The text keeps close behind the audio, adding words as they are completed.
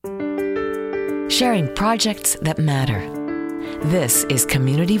sharing projects that matter. This is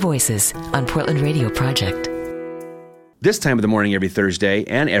Community Voices on Portland Radio Project. This time of the morning every Thursday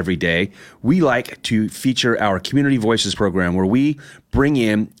and every day, we like to feature our Community Voices program where we bring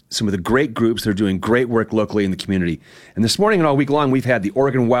in some of the great groups that are doing great work locally in the community. And this morning and all week long, we've had the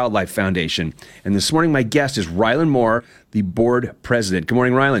Oregon Wildlife Foundation. And this morning, my guest is Rylan Moore, the board president. Good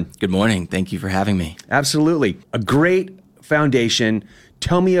morning, Rylan. Good morning. Thank you for having me. Absolutely. A great foundation.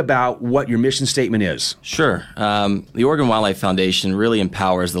 Tell me about what your mission statement is. Sure. The Oregon Wildlife Foundation really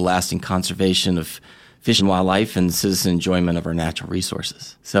empowers the lasting conservation of fish and wildlife and citizen enjoyment of our natural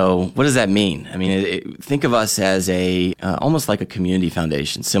resources. So what does that mean? I mean, think of us as almost like a community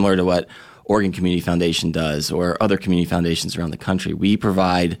foundation, similar to what Oregon Community Foundation does or other community foundations around the country. We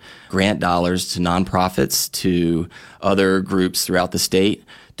provide grant dollars to nonprofits, to other groups throughout the state,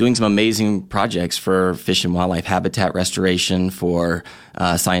 doing some amazing projects for fish and wildlife habitat restoration, for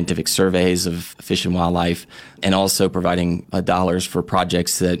scientific surveys of fish and wildlife, and also providing dollars for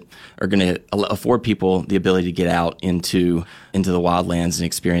projects that are going to afford people the ability to get out into the wildlands and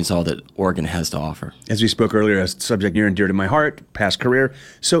experience all that Oregon has to offer. As we spoke earlier, a subject near and dear to my heart, past career.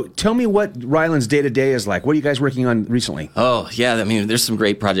 So tell me what Rylan's day-to-day is like. What are you guys working on recently? Oh, yeah. I mean, there's some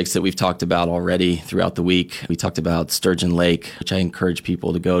great projects that we've talked about already throughout the week. We talked about Sturgeon Lake, which I encourage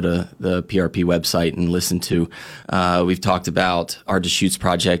people to go to the PRP website and listen to. We've talked about our Deschutes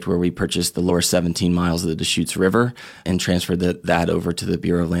project, where we purchased the lower 17 miles of the Deschutes River and transferred that over to the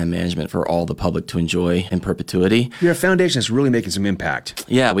Bureau of Land Management for all the public to enjoy in perpetuity. Your foundation is really making some impact.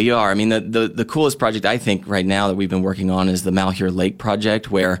 Yeah, we are. I mean, the coolest project I think right now that we've been working on is the Malheur Lake project,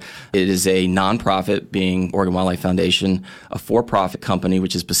 where it is a nonprofit, being Oregon Wildlife Foundation, a for-profit company,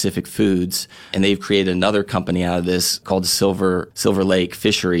 which is Pacific Foods, and they've created another company out of this called Silver Lake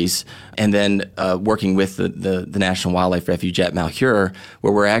Fisheries, and then working with the National Wildlife Refuge at Malheur,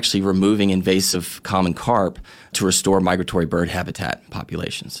 where we're actually removing invasive common carp to restore migratory bird habitat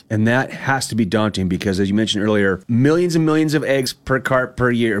populations. And that has to be daunting because, as you mentioned earlier, millions and millions of eggs per carp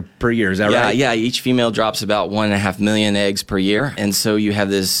per year. Is that right? Yeah. Each female drops about 1.5 million eggs per year. And so you have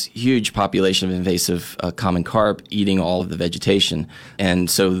this huge population of invasive common carp eating all of the vegetation. And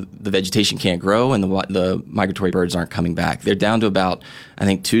so the vegetation can't grow and the migratory birds aren't coming back. They're down to about, I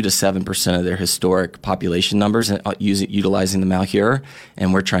think, 2 to 7% of their historic population numbers utilizing the Malheur.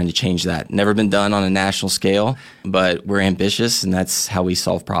 And we're trying to change that. Never been done on a national scale, but we're ambitious, and that's how we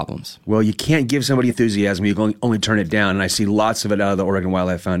solve problems. Well, you can't give somebody enthusiasm. You can only turn it down, and I see lots of it out of the Oregon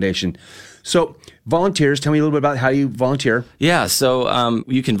Wildlife Foundation. So volunteers, tell me a little bit about how you volunteer. Yeah, so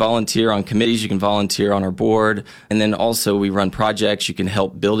you can volunteer on committees, you can volunteer on our board, and then also we run projects. You can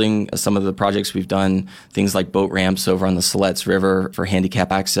help building some of the projects we've done, things like boat ramps over on the Siletz River for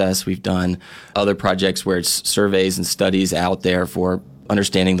handicap access. We've done other projects where it's surveys and studies out there for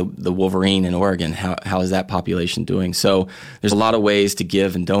understanding the wolverine in Oregon. How is that population doing? So there's a lot of ways to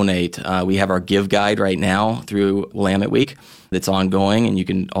give and donate. We have our Give Guide right now through Willamette Week that's ongoing, and you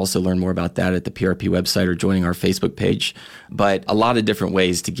can also learn more about that at the PRP website or joining our Facebook page. But a lot of different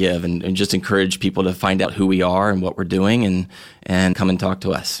ways to give, and just encourage people to find out who we are and what we're doing and come and talk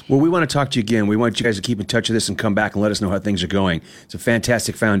to us. Well, we want to talk to you again. We want you guys to keep in touch with us and come back and let us know how things are going. It's a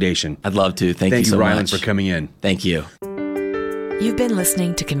fantastic foundation. I'd love to. Thank you so Rylan, much. for coming in. Thank you. You've been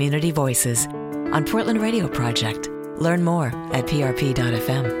listening to Community Voices on Portland Radio Project. Learn more at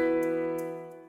prp.fm.